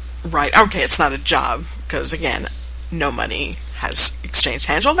write. Okay, it's not a job, because, again, no money has exchanged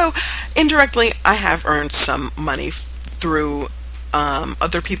hands, although indirectly I have earned some money through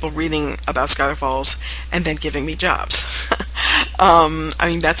other people reading about Scholar Falls and then giving me jobs.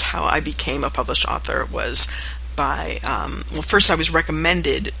 That's how I became a published author, was by, first I was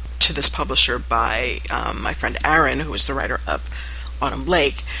recommended to this publisher by my friend Aaron, who was the writer of Autumn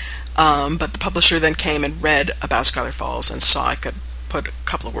Lake, but the publisher then came and read about Scholar Falls and saw I could put a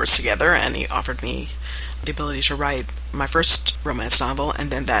couple of words together, and he offered me the ability to write my first romance novel,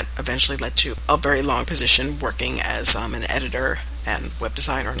 and then that eventually led to a very long position working as an editor and web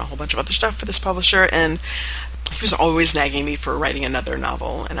designer and a whole bunch of other stuff for this publisher, and he was always nagging me for writing another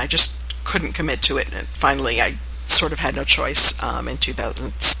novel, and I just couldn't commit to it, and finally I sort of had no choice in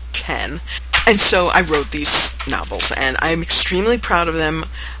 2010, and so I wrote these novels, and I'm extremely proud of them,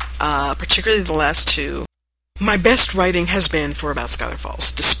 particularly the last two. My best writing has been for About Scholar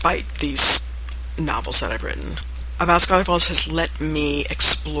Falls, despite these novels that I've written. About Scholar Falls has let me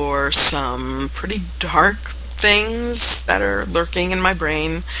explore some pretty dark things that are lurking in my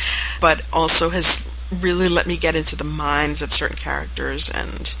brain, but also has really let me get into the minds of certain characters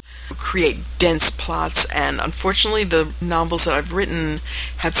and create dense plots, and unfortunately the novels that I've written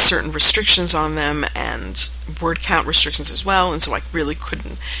had certain restrictions on them and word count restrictions as well, and so I really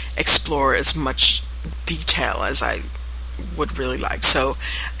couldn't explore as much detail as I would really like. So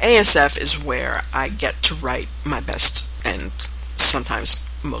ASF is where I get to write my best and sometimes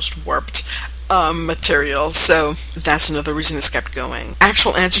most warped material, so that's another reason it's kept going.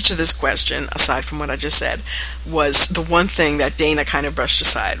 Actual answer to this question, aside from what I just said, was the one thing that Dana kind of brushed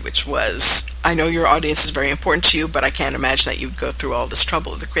aside, which was, I know your audience is very important to you, but I can't imagine that you'd go through all this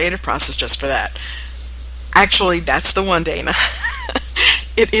trouble of the creative process just for that. Actually, that's the one, Dana.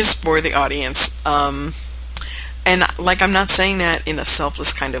 It is for the audience. And I'm not saying that in a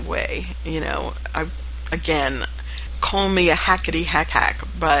selfless kind of way. Again, call me a hackety hack,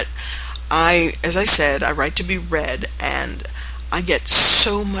 but as I said, I write to be read, and I get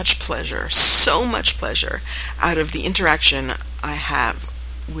so much pleasure out of the interaction I have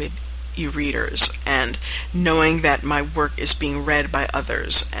with you readers, and knowing that my work is being read by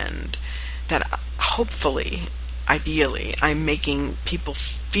others, and that hopefully, ideally, I'm making people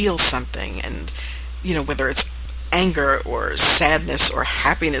feel something, and, whether it's anger or sadness or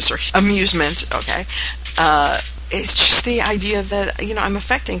happiness or amusement, okay? It's just the idea that, I'm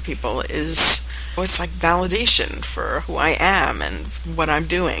affecting people it's like validation for who I am and what I'm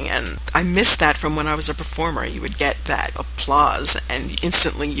doing. And I missed that from when I was a performer. You would get that applause and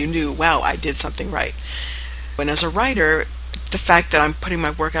instantly you knew, wow, I did something right. When as a writer, the fact that I'm putting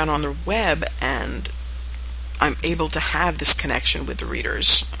my work out on the web and I'm able to have this connection with the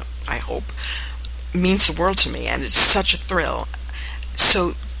readers, I hope, means the world to me, and it's such a thrill.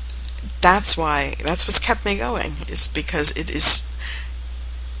 So that's what's kept me going, is because it is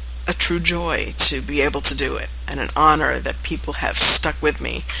a true joy to be able to do it, and an honor that people have stuck with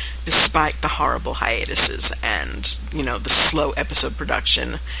me despite the horrible hiatuses and, the slow episode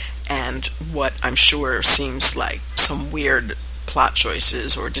production and what I'm sure seems like some weird plot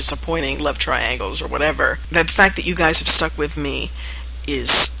choices or disappointing love triangles or whatever. That the fact that you guys have stuck with me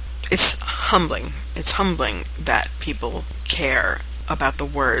it's humbling. It's humbling that people care about the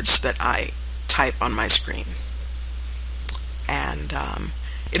words that I type on my screen. And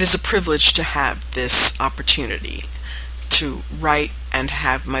it is a privilege to have this opportunity to write and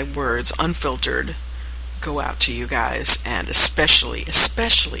have my words unfiltered go out to you guys, and especially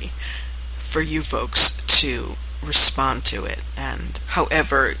for you folks to respond to it, and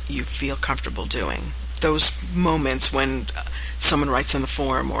however you feel comfortable doing. Those moments when someone writes on the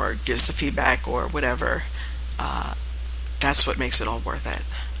forum or gives the feedback or whatever, that's what makes it all worth it.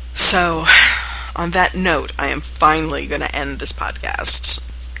 So, on that note, I am finally going to end this podcast.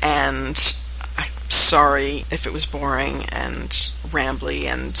 And I'm sorry if it was boring and rambly,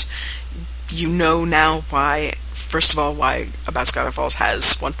 and you know now why, first of all, why About Skylar Falls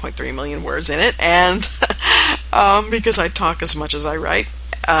has 1.3 million words in it, and because I talk as much as I write,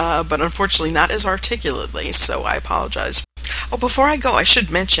 but unfortunately not as articulately, so I apologize. Oh, before I go, I should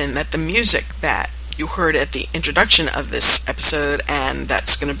mention that the music that you heard at the introduction of this episode, and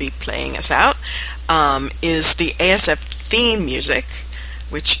that's going to be playing us out, is the ASF theme music,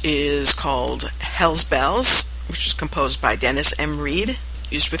 which is called Hell's Bells, which was composed by Dennis M. Reed,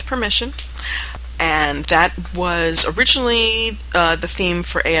 used with permission. And that was originally the theme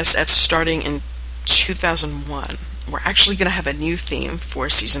for ASF starting in 2001. We're actually going to have a new theme for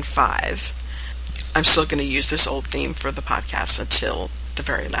Season 5. I'm still going to use this old theme for the podcast until the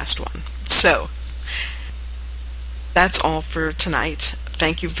very last one. So, that's all for tonight.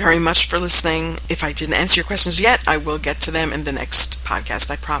 Thank you very much for listening. If I didn't answer your questions yet, I will get to them in the next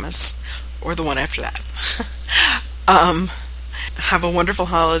podcast, I promise. Or the one after that. Have a wonderful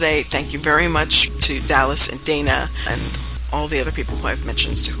holiday. Thank you very much to Dallas and Dana and all the other people who I've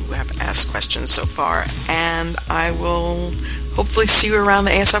mentioned who have asked questions so far. And I will hopefully see you around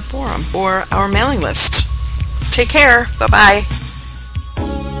the ASF forum or our mailing list. Take care. Bye-bye.